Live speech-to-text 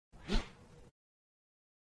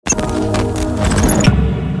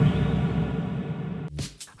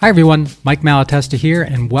Hi everyone, Mike Malatesta here,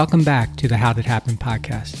 and welcome back to the How Did Happen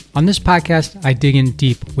podcast. On this podcast, I dig in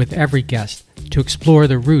deep with every guest to explore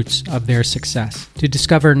the roots of their success, to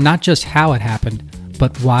discover not just how it happened,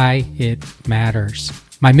 but why it matters.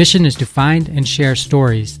 My mission is to find and share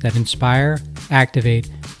stories that inspire, activate,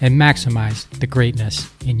 and maximize the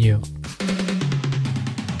greatness in you.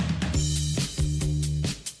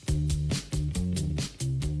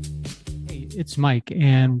 It's Mike,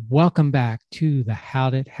 and welcome back to the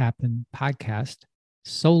How Did Happen podcast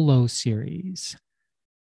solo series.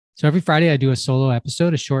 So every Friday I do a solo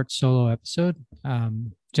episode, a short solo episode,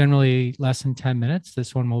 generally less than 10 minutes.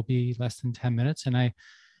 This one will be less than 10 minutes. And I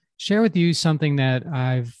share with you something that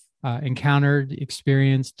I've encountered,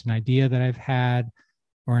 experienced, an idea that I've had,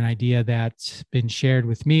 or an idea that's been shared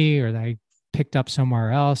with me, or that I picked up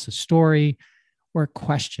somewhere else, a story or a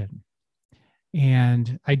question.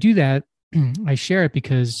 And I do that. I share it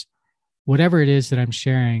because whatever it is that I'm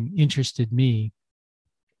sharing interested me,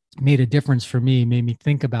 made a difference for me, made me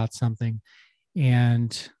think about something.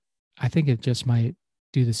 And I think it just might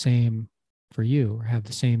do the same for you or have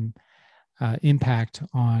the same impact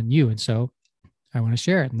on you. And so I want to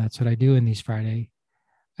share it. And that's what I do in these Friday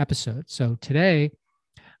episodes. So today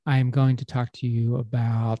I'm going to talk to you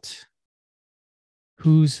about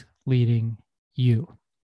who's leading you.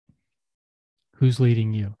 Who's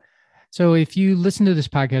leading you? So if you listen to this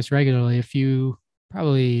podcast regularly,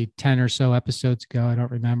 probably 10 or so episodes ago, I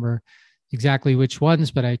don't remember exactly which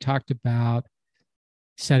ones, but I talked about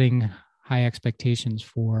setting high expectations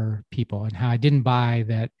for people and how I didn't buy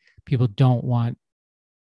that people don't want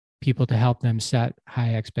people to help them set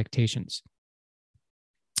high expectations.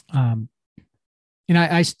 And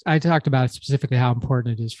I talked about specifically how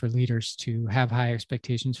important it is for leaders to have high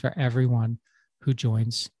expectations for everyone who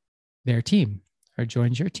joins their team or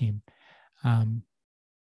joins your team.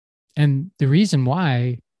 And the reason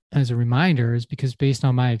why, as a reminder, is because based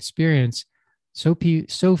on my experience, so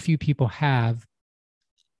few people have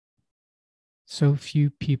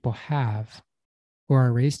or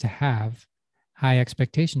are raised to have high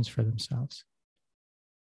expectations for themselves.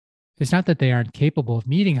 It's not that they aren't capable of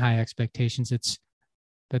meeting high expectations, it's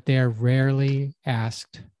that they are rarely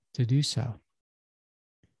asked to do so.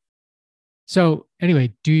 So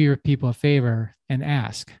anyway, do your people a favor and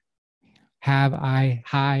ask. Have I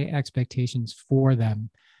high expectations for them?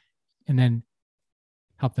 And then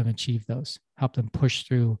help them achieve those, help them push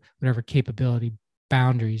through whatever capability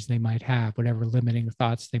boundaries they might have, whatever limiting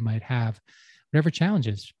thoughts they might have, whatever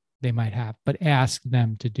challenges they might have, but ask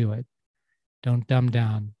them to do it. Don't dumb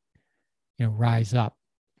down, rise up.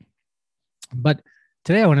 But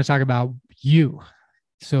today I want to talk about you.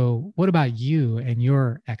 So what about you and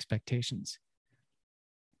your expectations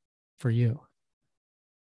for you?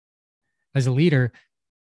 As a leader,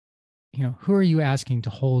 who are you asking to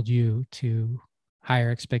hold you to higher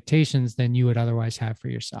expectations than you would otherwise have for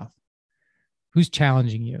yourself? Who's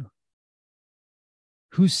challenging you?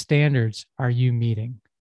 Whose standards are you meeting?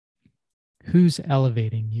 Who's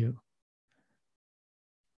elevating you?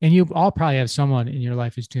 And you all probably have someone in your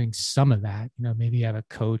life who's doing some of that. Maybe you have a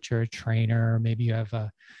coach or a trainer, or maybe you have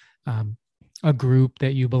a group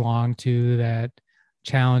that you belong to that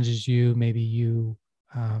challenges you. Maybe you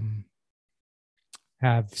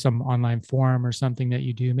have some online forum or something that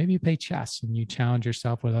you do. Maybe you play chess and you challenge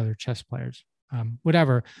yourself with other chess players,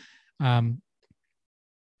 whatever. But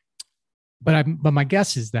my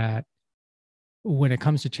guess is that when it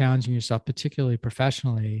comes to challenging yourself, particularly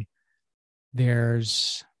professionally,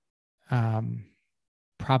 there's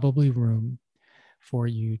probably room for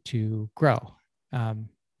you to grow,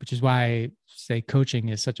 which is why I say coaching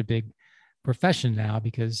is such a big profession now,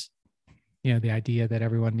 because the idea that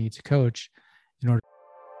everyone needs a coach in order.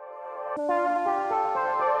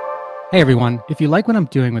 Hey everyone, if you like what I'm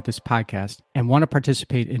doing with this podcast and want to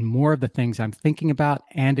participate in more of the things I'm thinking about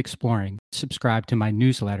and exploring, subscribe to my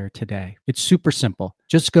newsletter today. It's super simple.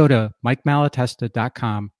 Just go to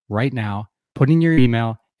mikemalatesta.com right now, put in your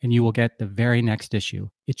email, and you will get the very next issue.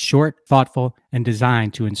 It's short, thoughtful, and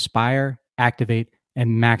designed to inspire, activate,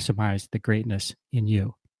 and maximize the greatness in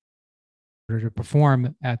you. In order to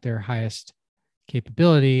perform at their highest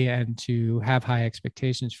capability and to have high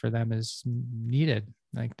expectations for them is needed.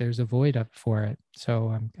 Like there's a void up for it.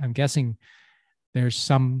 So I'm guessing there's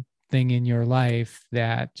something in your life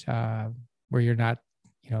that where you're not,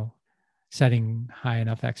 setting high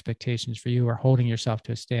enough expectations for you or holding yourself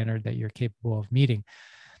to a standard that you're capable of meeting.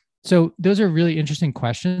 So those are really interesting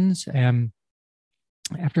questions. And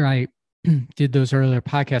after I did those earlier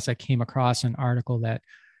podcasts, I came across an article that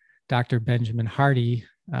Dr. Benjamin Hardy,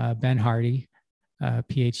 Ben Hardy,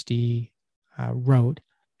 PhD, wrote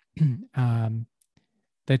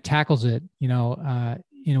that tackles it, in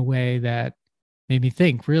a way that made me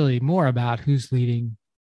think really more about who's leading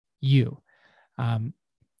you. And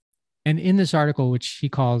in this article, which he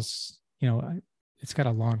calls, it's got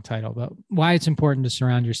a long title, but why it's important to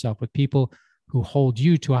surround yourself with people who hold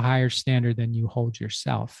you to a higher standard than you hold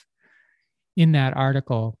yourself. In that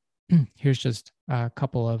article, here's just a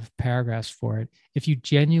couple of paragraphs for it. If you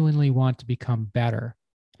genuinely want to become better,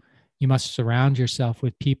 you must surround yourself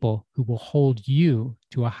with people who will hold you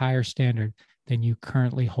to a higher standard than you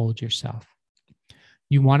currently hold yourself.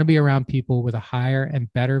 You want to be around people with a higher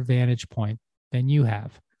and better vantage point than you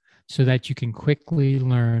have, so that you can quickly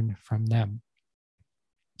learn from them.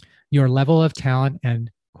 Your level of talent and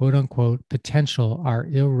quote unquote potential are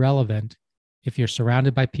irrelevant if you're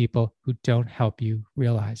surrounded by people who don't help you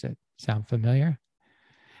realize it. Sound familiar?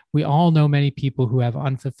 We all know many people who have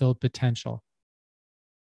unfulfilled potential.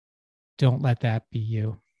 Don't let that be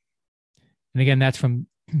you. And again, that's from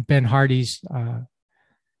Ben Hardy's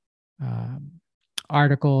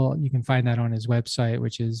article. You can find that on his website,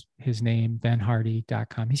 which is his name,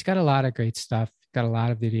 benhardy.com. He's got a lot of great stuff, got a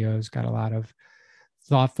lot of videos, got a lot of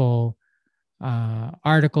thoughtful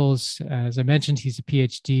articles. As I mentioned, he's a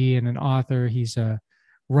PhD and an author. He's a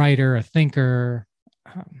writer, a thinker,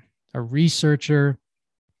 a researcher.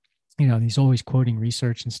 He's always quoting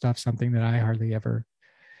research and stuff, something that I hardly ever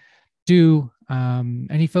do. And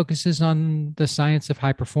he focuses on the science of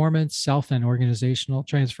high performance, self and organizational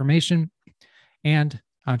transformation, and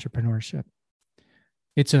entrepreneurship.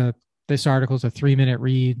 This article is a 3-minute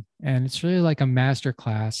read, and it's really like a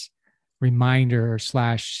masterclass reminder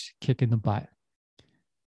 / kick in the butt.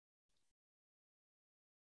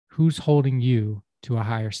 Who's holding you to a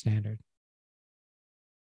higher standard?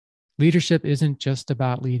 Leadership isn't just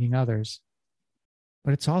about leading others,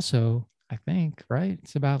 but it's also, I think, right?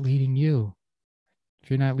 It's about leading you. If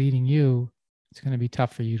you're not leading you, it's going to be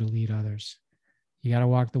tough for you to lead others. You got to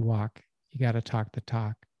walk the walk. You got to talk the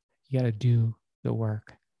talk. You got to do the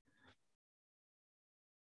work.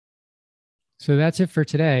 So that's it for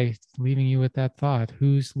today, leaving you with that thought.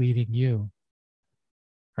 Who's leading you?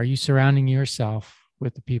 Are you surrounding yourself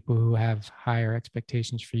with the people who have higher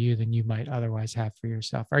expectations for you than you might otherwise have for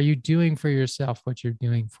yourself? Are you doing for yourself what you're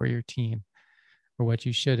doing for your team, or what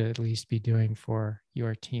you should at least be doing for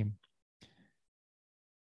your team?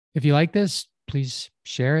 If you like this, please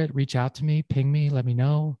share it, reach out to me, ping me, let me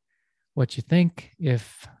know what you think.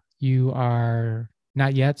 If you are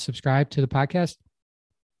not yet subscribed to the podcast,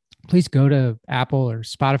 please go to Apple or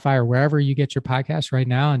Spotify or wherever you get your podcast right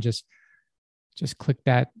now and just click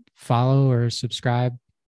that follow or subscribe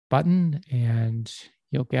button, and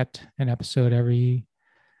you'll get an episode every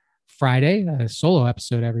Friday, a solo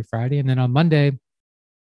episode every Friday. And then on Monday,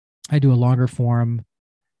 I do a longer form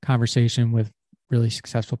conversation with really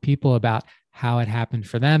successful people about how it happened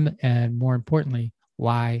for them, and more importantly,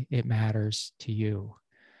 why it matters to you.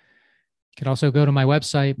 You can also go to my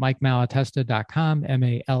website, MikeMalatesta.com,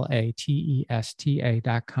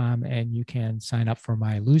 MALATESTA.com, and you can sign up for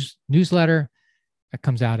my newsletter that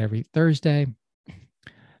comes out every Thursday.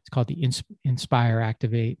 It's called the Inspire,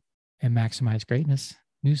 Activate, and Maximize Greatness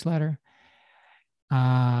newsletter. You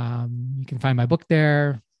can find my book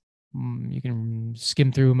there. You can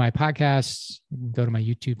skim through my podcasts. You can go to my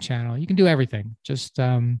YouTube channel. You can do everything. Just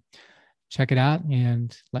check it out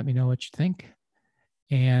and let me know what you think.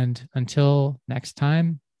 And until next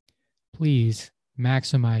time, please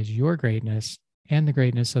maximize your greatness and the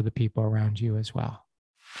greatness of the people around you as well.